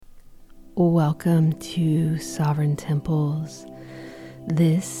Welcome to Sovereign Temples.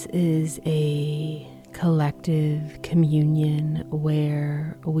 This is a collective communion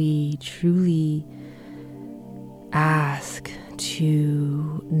where we truly ask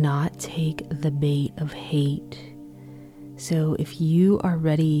to not take the bait of hate. So if you are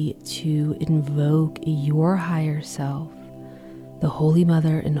ready to invoke your higher self, the Holy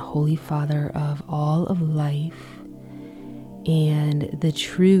Mother and Holy Father of all of life, and the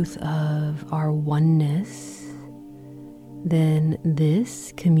truth of our oneness, then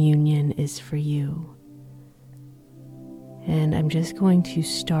this communion is for you. And I'm just going to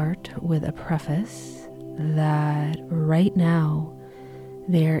start with a preface that right now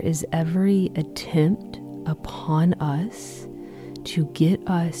there is every attempt upon us to get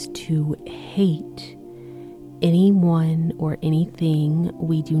us to hate anyone or anything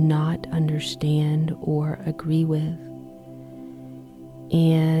we do not understand or agree with.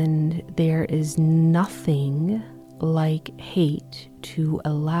 And there is nothing like hate to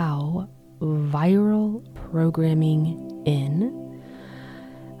allow viral programming in.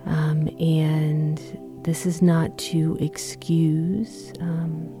 And this is not to excuse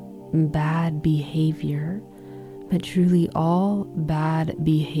bad behavior, but truly all bad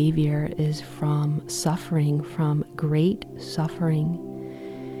behavior is from suffering, from great suffering.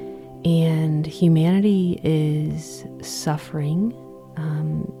 And humanity is suffering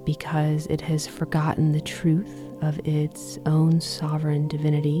because it has forgotten the truth of its own sovereign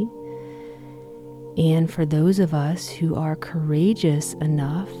divinity. And for those of us who are courageous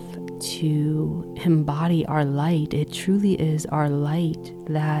enough to embody our light, it truly is our light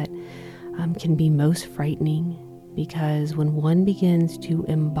that can be most frightening, because when one begins to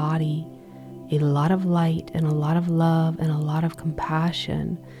embody a lot of light and a lot of love and a lot of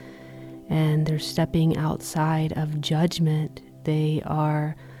compassion, and they're stepping outside of judgment, they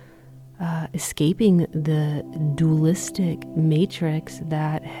are escaping the dualistic matrix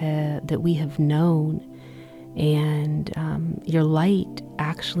that we have known, and your light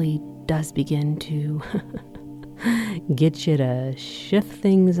actually does begin to get you to shift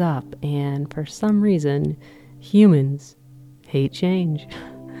things up. And for some reason, humans hate change.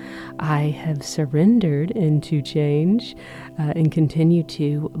 I have surrendered into change and continue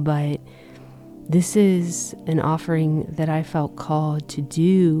to, but this is an offering that I felt called to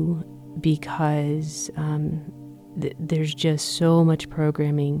do because there's just so much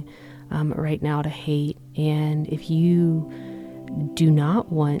programming right now to hate. And if you do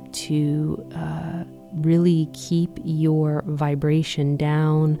not want to really keep your vibration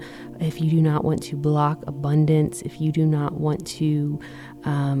down, if you do not want to block abundance, if you do not want to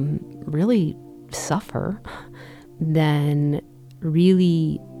really suffer, then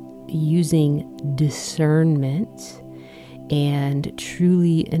really using discernment and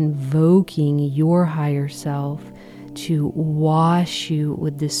truly invoking your higher self to wash you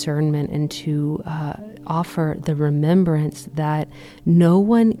with discernment and to offer the remembrance that no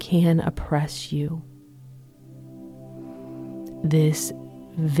one can oppress you. This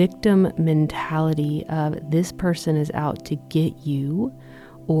victim mentality of this person is out to get you,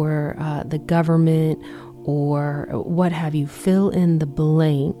 or the government, or what have you, fill in the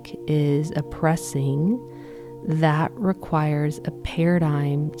blank, is oppressing. That requires a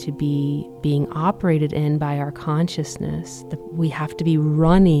paradigm to be being operated in by our consciousness. We have to be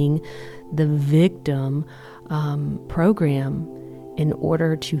running the victim program in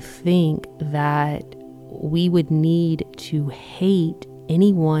order to think that we would need to hate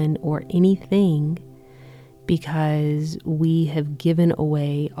anyone or anything because we have given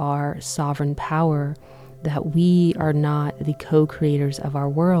away our sovereign power, that we are not the co-creators of our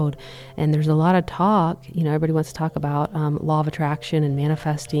world. And there's a lot of talk, everybody wants to talk about law of attraction and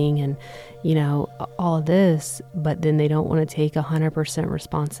manifesting and, all of this, but then they don't want to take 100%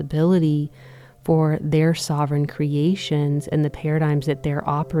 responsibility for their sovereign creations and the paradigms that they're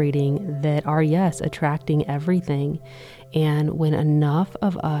operating that are, yes, attracting everything. And when enough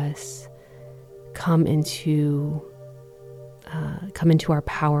of us come into our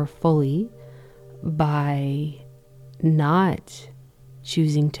power fully, by not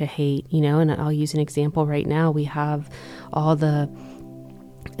choosing to hate, and I'll use an example right now. We have all the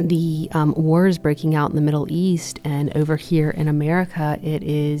wars breaking out in the Middle East, and over here in America, it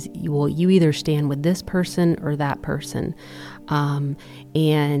is, well, you either stand with this person or that person. And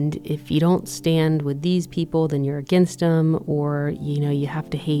if you don't stand with these people, then you're against them, or, you have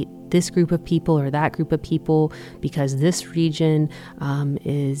to hate this group of people or that group of people because this region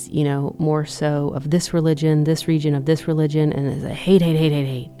is, more so of this religion, this region of this religion, and it's a hate.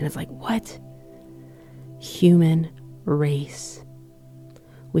 And it's like, what? Human race.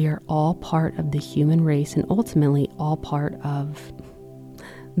 We are all part of the human race and ultimately all part of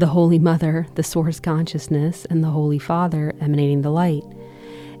the Holy Mother, the Source Consciousness, and the Holy Father emanating the light.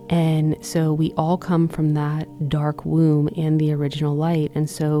 And so we all come from that dark womb and the original light. And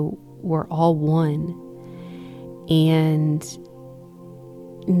so we're all one. And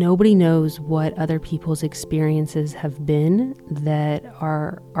nobody knows what other people's experiences have been that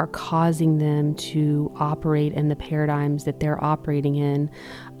are causing them to operate in the paradigms that they're operating in,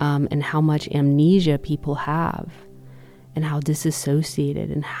 and how much amnesia people have, and how disassociated,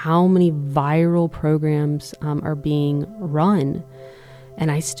 and how many viral programs are being run.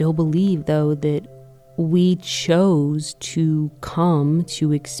 And I still believe, though, that we chose to come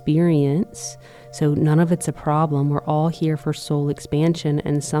to experience. So none of it's a problem. We're all here for soul expansion.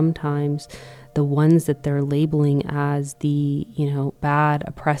 And sometimes the ones that they're labeling as the, bad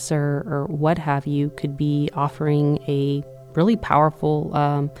oppressor or what have you could be offering a really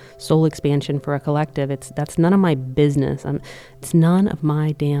powerful soul expansion for a collective. That's none of my business. It's none of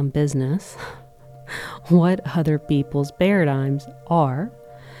my damn business what other people's paradigms are.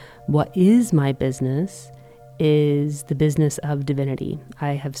 What is my business is the business of divinity.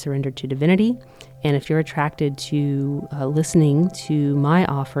 I have surrendered to divinity. And if you're attracted to listening to my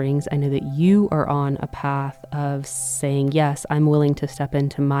offerings, I know that you are on a path of saying, yes, I'm willing to step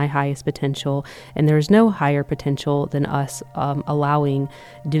into my highest potential. And there's no higher potential than us allowing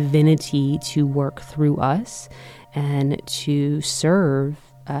divinity to work through us and to serve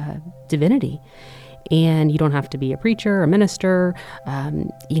divinity. And you don't have to be a preacher or a minister.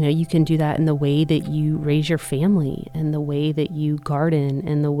 You can do that in the way that you raise your family, and the way that you garden,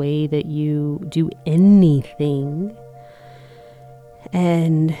 and the way that you do anything.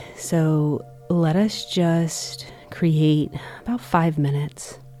 And so let us just create about 5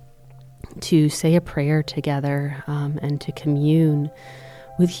 minutes to say a prayer together, and to commune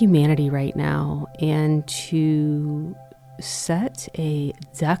with humanity right now, and to set a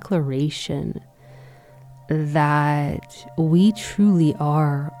declaration that we truly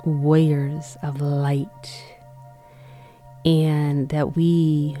are warriors of light, and that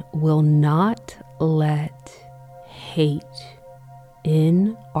we will not let hate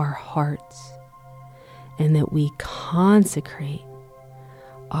in our hearts, and that we consecrate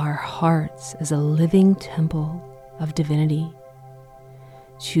our hearts as a living temple of divinity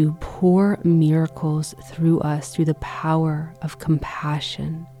to pour miracles through us through the power of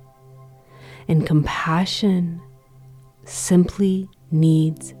compassion. And compassion simply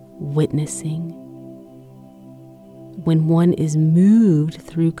needs witnessing. When one is moved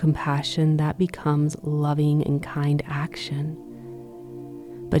through compassion, that becomes loving and kind action.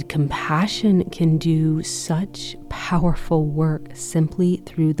 But compassion can do such powerful work simply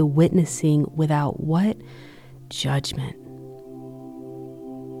through the witnessing without what? Judgment.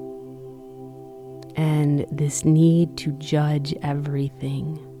 And this need to judge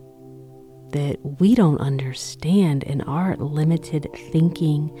everything that we don't understand in our limited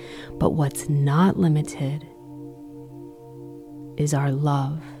thinking. But what's not limited is our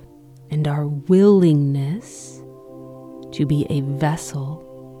love and our willingness to be a vessel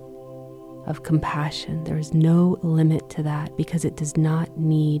of compassion. There is no limit to that, because it does not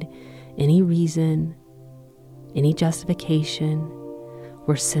need any reason, any justification.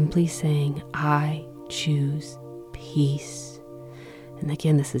 We're simply saying, I choose peace. And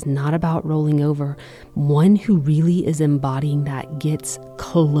again, this is not about rolling over. One who really is embodying that gets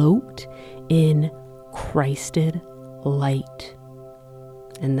cloaked in Christed light.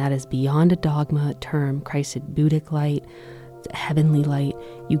 And that is beyond a dogma term. Christed Buddhic light, heavenly light.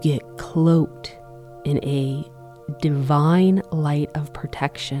 You get cloaked in a divine light of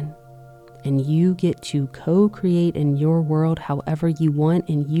protection. And you get to co-create in your world however you want.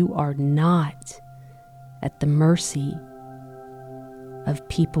 And you are not at the mercy of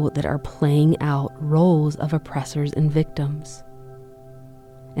people that are playing out roles of oppressors and victims.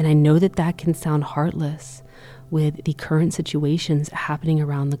 And I know that that can sound heartless with the current situations happening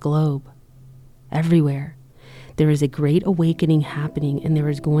around the globe. Everywhere. There is a great awakening happening, and there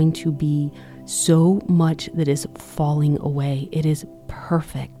is going to be so much that is falling away. It is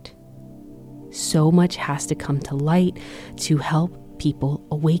perfect. So much has to come to light to help people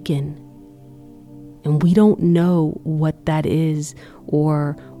awaken. And we don't know what that is,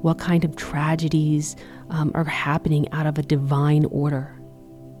 or what kind of tragedies are happening out of a divine order.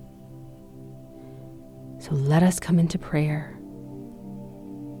 So let us come into prayer,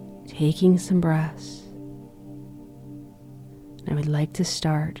 taking some breaths. I would like to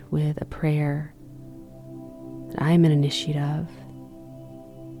start with a prayer that I am an initiate of.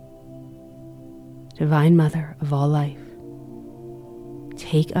 Divine Mother of all life,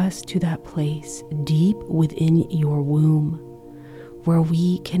 take us to that place deep within your womb where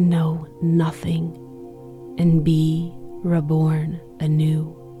we can know nothing and be reborn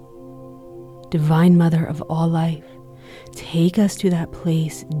anew. Divine Mother of all life, take us to that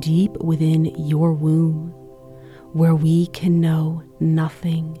place deep within your womb where we can know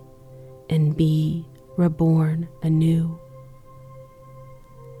nothing and be reborn anew.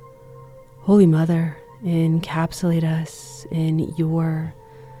 Holy Mother, encapsulate us in your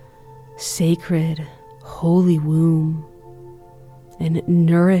sacred, holy womb and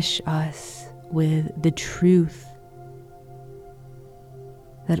nourish us with the truth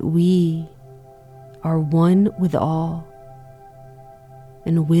that we are one with all,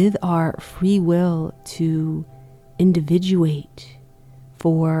 and with our free will to individuate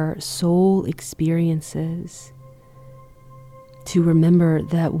for soul experiences, to remember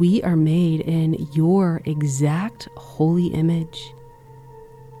that we are made in your exact holy image,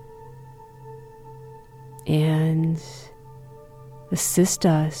 and assist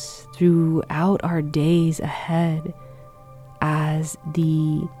us throughout our days ahead as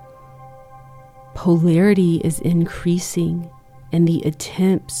the polarity is increasing and the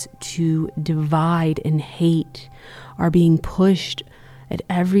attempts to divide and hate are being pushed at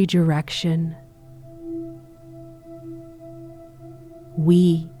every direction.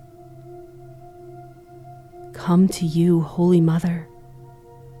 We come to you, Holy Mother,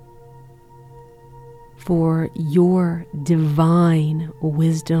 for your divine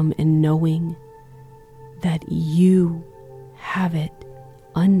wisdom and knowing that you have it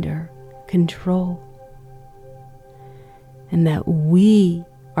under control, and that we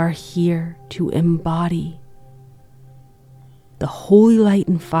are here to embody the holy light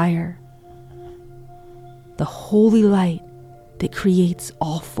and fire, the holy light that creates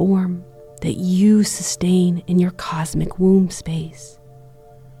all form that you sustain in your cosmic womb space.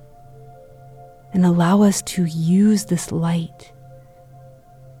 And allow us to use this light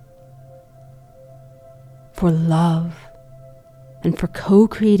for love and for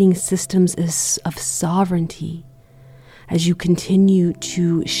co-creating systems of sovereignty as you continue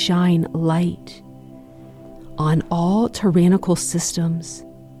to shine light on all tyrannical systems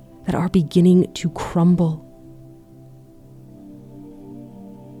that are beginning to crumble.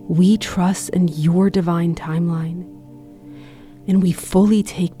 We trust in your divine timeline, and we fully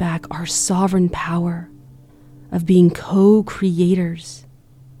take back our sovereign power of being co-creators,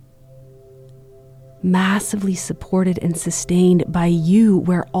 massively supported and sustained by you,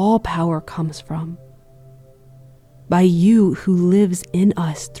 where all power comes from, by you who lives in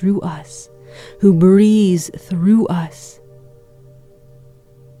us, through us, who breathes through us,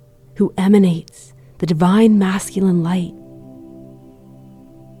 who emanates the divine masculine light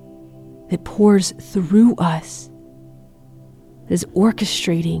that pours through us, that is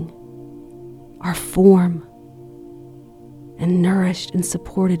orchestrating our form and nourished and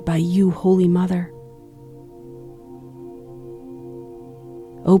supported by you, Holy Mother.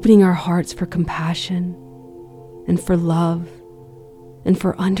 Opening our hearts for compassion and for love and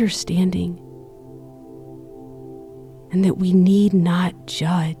for understanding, and that we need not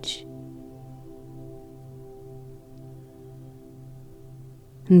judge.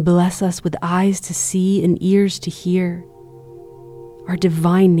 And bless us with eyes to see and ears to hear our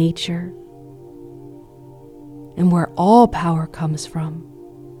divine nature and where all power comes from,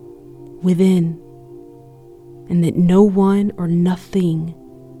 within, and that no one or nothing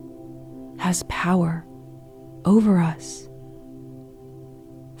has power over us,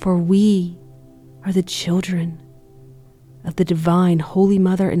 for we are the children of the divine Holy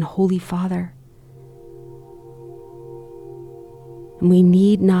Mother and Holy Father. And we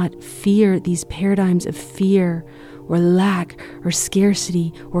need not fear these paradigms of fear or lack or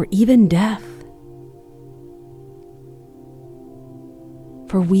scarcity or even death,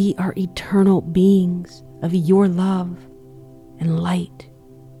 for we are eternal beings of your love and light.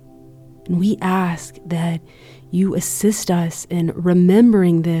 And we ask that you assist us in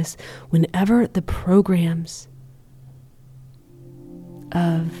remembering this whenever the programs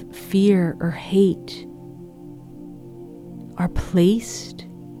of fear or hate are placed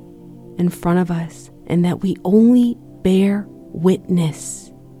in front of us, and that we only bear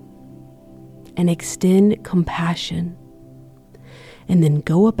witness and extend compassion, and then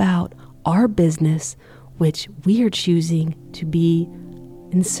go about our business, which we are choosing to be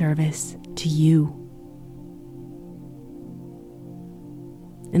in service to you.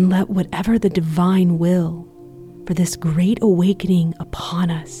 And let whatever the divine will for this great awakening upon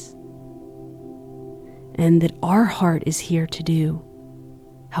us, and that our heart is here to do,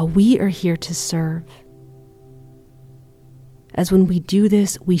 how we are here to serve, as when we do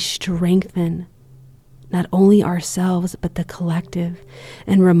this, we strengthen not only ourselves, but the collective,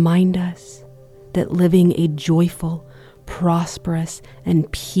 and remind us that living a joyful, prosperous, and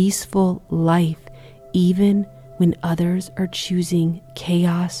peaceful life, even when others are choosing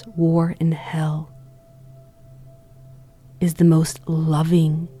chaos, war, and hell, is the most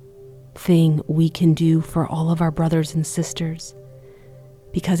loving thing we can do for all of our brothers and sisters,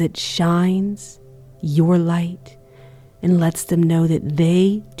 because it shines your light and lets them know that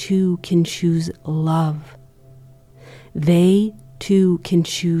they too can choose love. They too can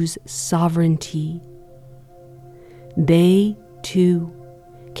choose sovereignty. They too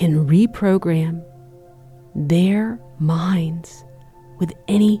can reprogram their minds with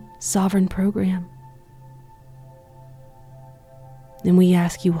any sovereign program. And we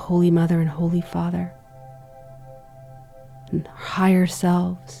ask you, Holy Mother and Holy Father, and higher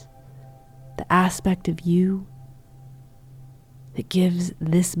selves, the aspect of you that gives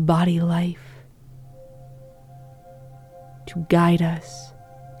this body life, to guide us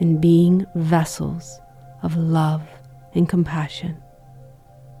in being vessels of love and compassion.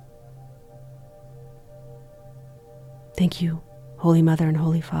 Thank you, Holy Mother and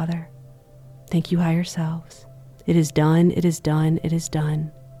Holy Father. Thank you, higher selves. It is done, it is done, it is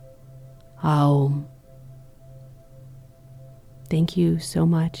done. Aum. Thank you so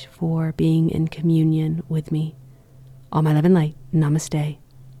much for being in communion with me. All my love and light. Namaste.